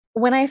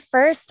When I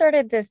first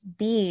started this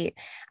beat,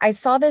 I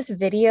saw this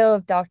video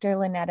of Dr.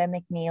 Lynetta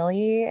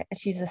McNeely.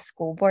 She's a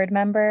school board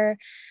member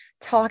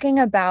talking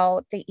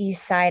about the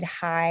East Side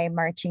High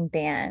marching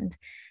band.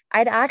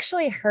 I'd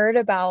actually heard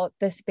about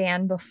this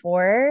band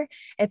before.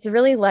 It's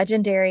really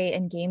legendary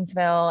in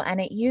Gainesville,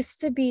 and it used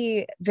to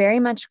be very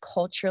much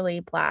culturally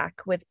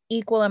Black with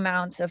equal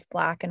amounts of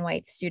Black and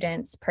white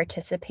students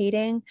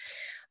participating.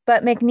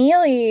 But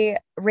McNeely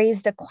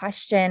raised a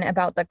question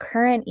about the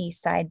current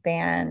East Side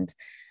band.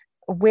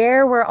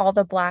 Where were all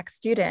the Black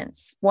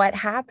students? What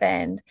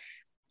happened?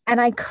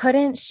 And I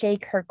couldn't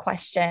shake her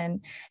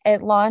question.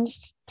 It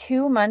launched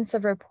 2 months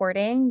of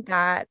reporting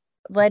that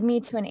led me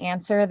to an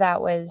answer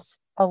that was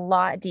a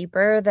lot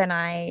deeper than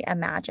I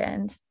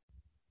imagined.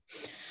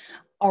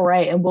 All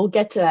right, and we'll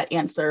get to that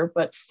answer.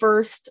 But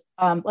first,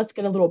 let's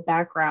get a little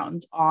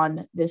background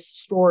on this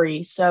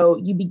story. So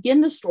you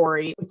begin the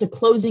story with the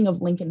closing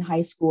of Lincoln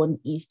High School in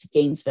East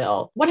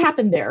Gainesville. What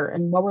happened there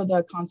and what were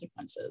the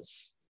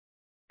consequences?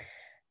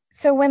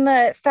 So, when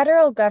the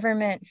federal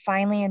government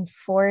finally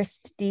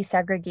enforced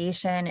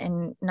desegregation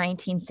in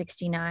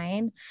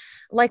 1969,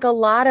 like a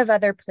lot of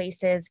other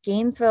places,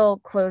 Gainesville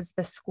closed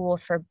the school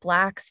for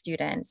Black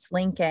students,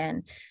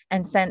 Lincoln,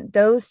 and sent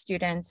those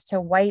students to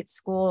white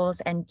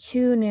schools and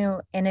two new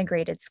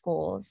integrated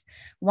schools.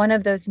 One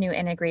of those new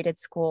integrated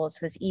schools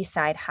was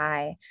Eastside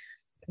High.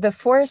 The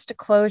forced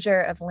closure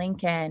of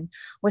Lincoln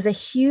was a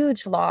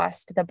huge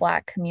loss to the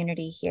Black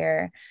community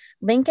here.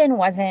 Lincoln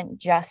wasn't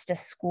just a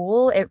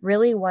school, it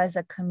really was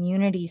a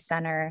community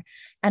center.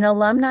 And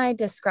alumni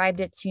described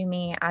it to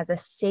me as a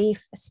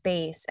safe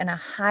space in a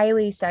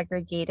highly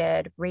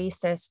segregated,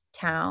 racist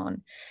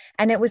town.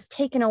 And it was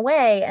taken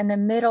away in the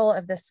middle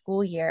of the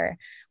school year.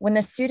 When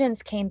the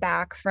students came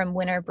back from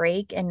winter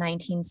break in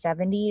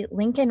 1970,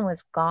 Lincoln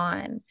was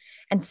gone.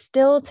 And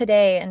still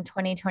today in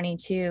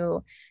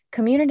 2022,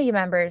 community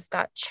members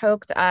got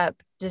choked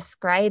up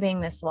describing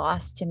this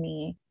loss to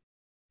me.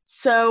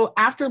 So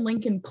after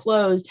Lincoln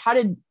closed, how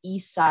did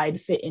East Side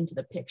fit into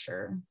the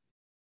picture?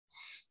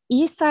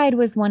 Eastside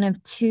was one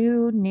of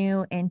two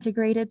new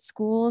integrated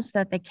schools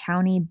that the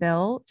county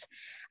built.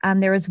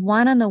 There was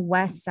one on the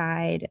west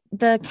side.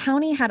 The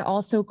county had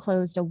also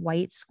closed a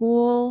white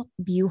school,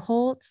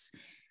 Buholtz,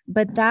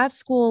 but that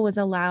school was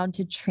allowed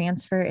to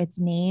transfer its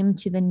name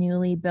to the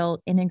newly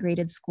built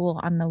integrated school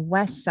on the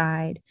west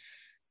side.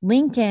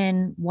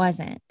 Lincoln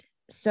wasn't.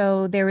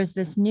 So there was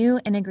this new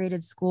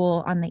integrated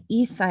school on the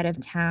east side of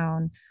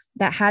town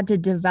that had to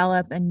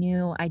develop a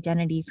new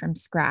identity from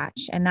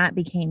scratch, and that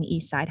became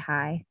East Side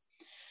High.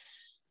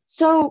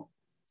 So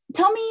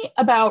tell me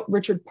about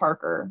Richard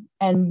Parker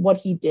and what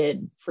he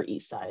did for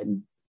East Side.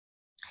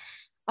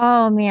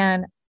 Oh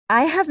man,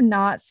 I have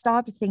not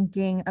stopped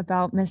thinking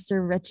about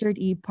Mr. Richard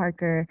E.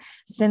 Parker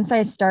since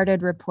I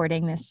started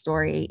reporting this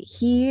story.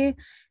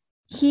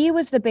 He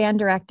was the band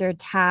director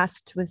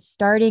tasked with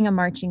starting a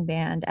marching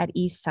band at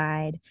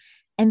Eastside.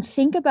 And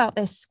think about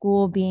this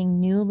school being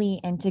newly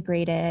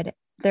integrated.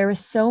 There was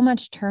so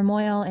much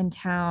turmoil in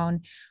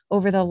town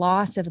over the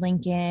loss of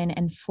Lincoln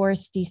and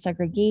forced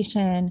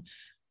desegregation.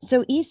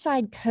 So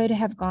Eastside could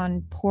have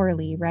gone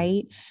poorly,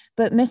 right?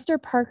 But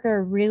Mr.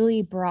 Parker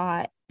really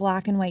brought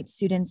Black and white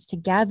students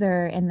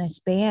together in this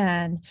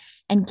band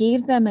and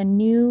gave them a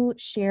new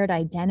shared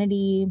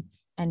identity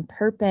and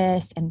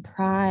purpose and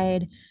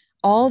pride.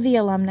 All the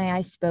alumni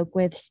I spoke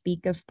with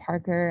speak of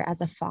Parker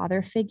as a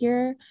father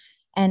figure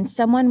and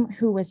someone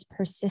who was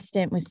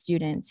persistent with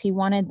students. He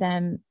wanted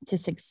them to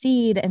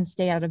succeed and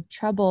stay out of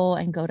trouble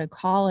and go to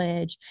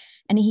college.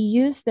 And he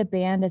used the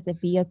band as a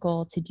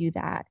vehicle to do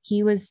that.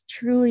 He was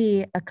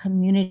truly a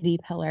community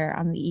pillar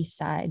on the East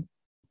Side.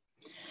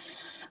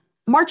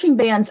 Marching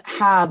bands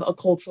have a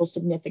cultural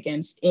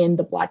significance in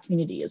the Black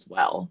community as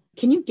well.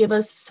 Can you give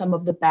us some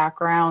of the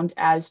background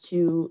as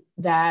to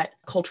that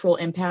cultural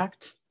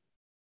impact?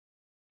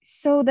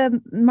 So the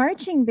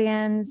marching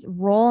band's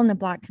role in the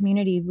Black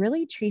community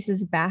really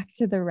traces back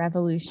to the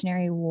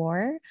Revolutionary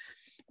War.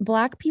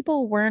 Black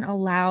people weren't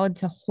allowed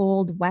to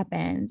hold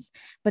weapons,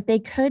 but they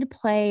could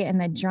play in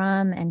the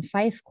drum and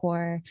fife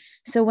corps.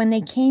 So when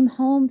they came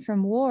home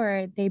from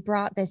war, they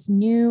brought this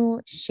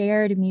new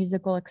shared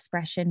musical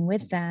expression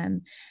with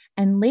them.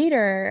 And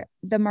later,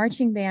 the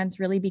marching bands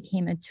really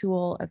became a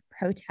tool of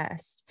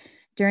protest.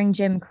 During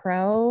Jim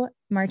Crow,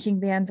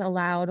 marching bands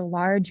allowed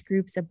large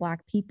groups of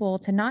Black people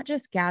to not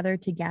just gather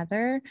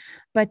together,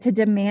 but to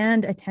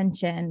demand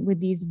attention with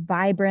these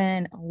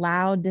vibrant,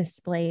 loud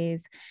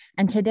displays.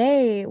 And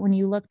today, when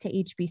you look to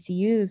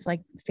HBCUs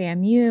like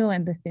FAMU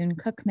and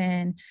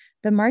Bethune-Cookman,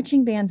 the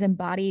marching bands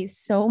embody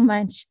so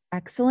much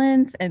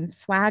excellence and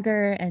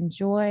swagger and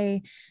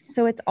joy.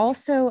 So it's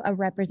also a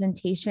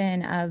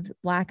representation of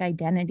Black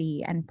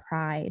identity and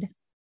pride.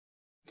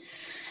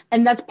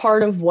 And that's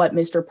part of what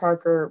Mr.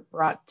 Parker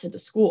brought to the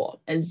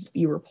school, as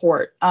you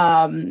report.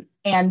 And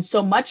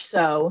so much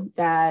so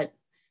that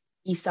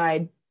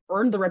Eastside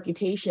earned the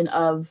reputation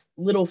of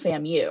Little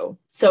FAMU.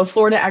 So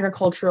Florida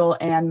Agricultural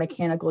and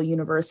Mechanical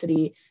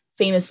University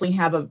famously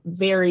have a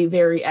very,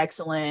 very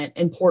excellent,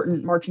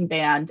 important marching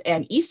band.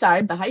 And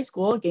Eastside, the high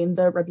school, gained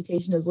the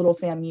reputation as Little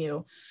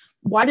FAMU.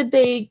 Why did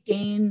they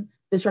gain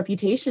this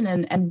reputation,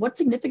 and what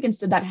significance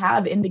did that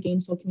have in the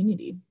Gainesville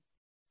community?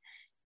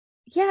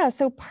 Yeah,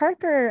 so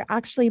Parker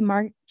actually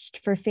marched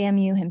for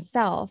FAMU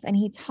himself, and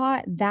he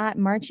taught that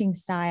marching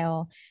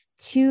style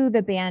to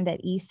the band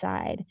at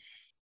Eastside.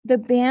 The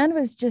band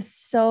was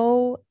just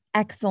so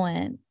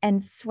excellent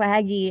and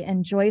swaggy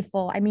and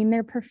joyful. I mean,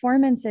 their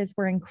performances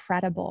were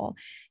incredible.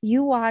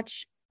 You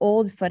watch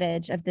old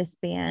footage of this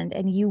band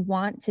and you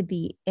want to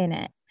be in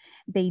it.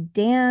 They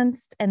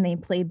danced and they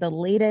played the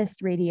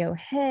latest radio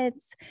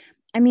hits.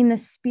 I mean, the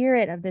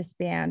spirit of this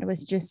band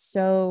was just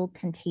so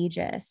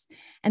contagious.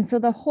 And so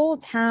the whole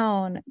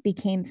town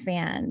became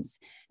fans.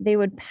 They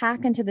would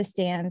pack into the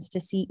stands to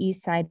see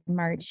Eastside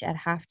March at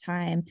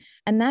halftime.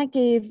 And that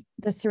gave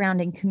the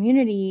surrounding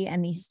community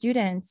and these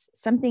students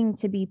something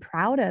to be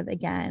proud of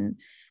again.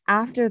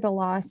 After the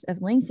loss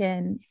of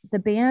Lincoln, the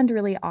band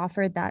really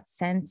offered that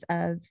sense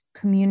of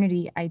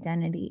community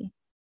identity.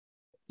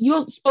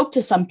 You spoke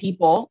to some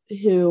people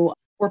who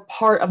were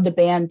part of the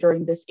band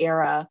during this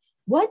era.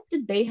 What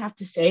did they have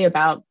to say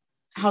about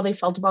how they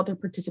felt about their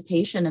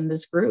participation in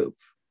this group?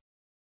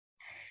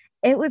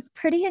 It was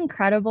pretty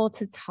incredible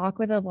to talk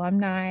with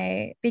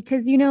alumni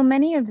because, you know,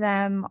 many of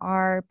them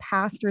are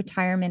past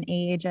retirement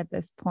age at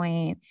this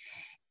point,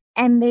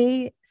 and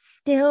they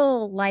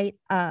still light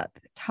up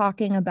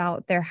talking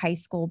about their high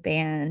school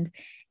band.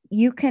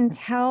 You can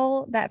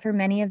tell that for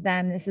many of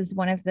them, this is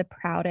one of the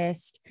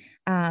proudest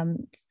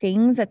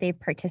things that they've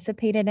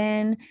participated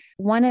in.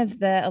 One of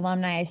the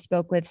alumni I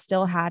spoke with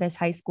still had his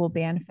high school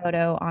band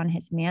photo on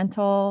his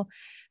mantle.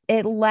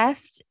 It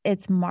left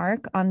its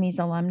mark on these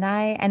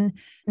alumni, and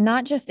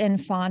not just in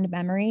fond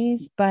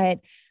memories, but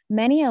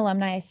many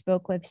alumni I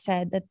spoke with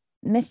said that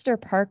Mr.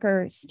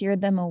 Parker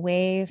steered them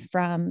away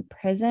from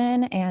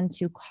prison and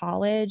to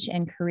college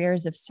and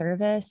careers of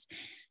service.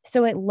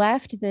 So it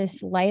left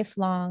this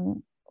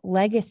lifelong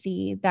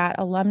legacy that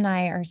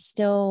alumni are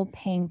still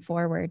paying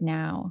forward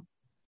now.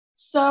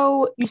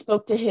 So you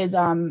spoke to his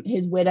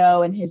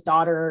widow and his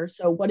daughter.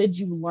 So what did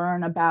you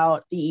learn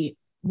about the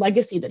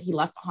legacy that he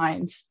left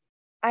behind?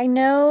 I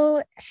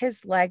know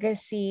his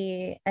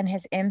legacy and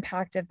his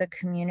impact of the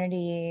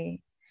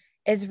community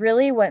is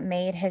really what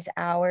made his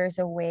hours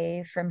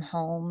away from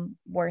home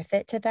worth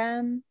it to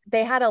them.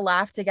 They had a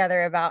laugh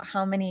together about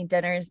how many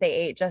dinners they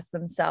ate just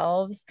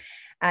themselves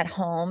at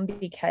home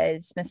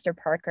because Mr.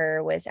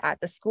 Parker was at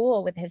the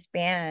school with his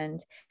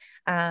band.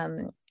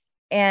 And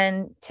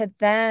to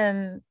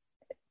them,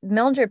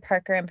 Mildred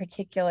Parker in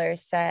particular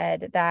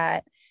said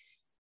that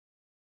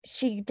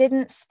she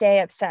didn't stay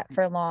upset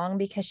for long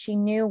because she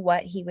knew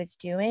what he was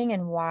doing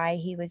and why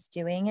he was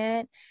doing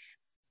it,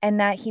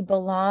 and that he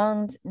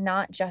belonged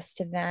not just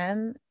to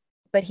them,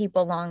 but he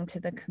belonged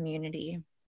to the community.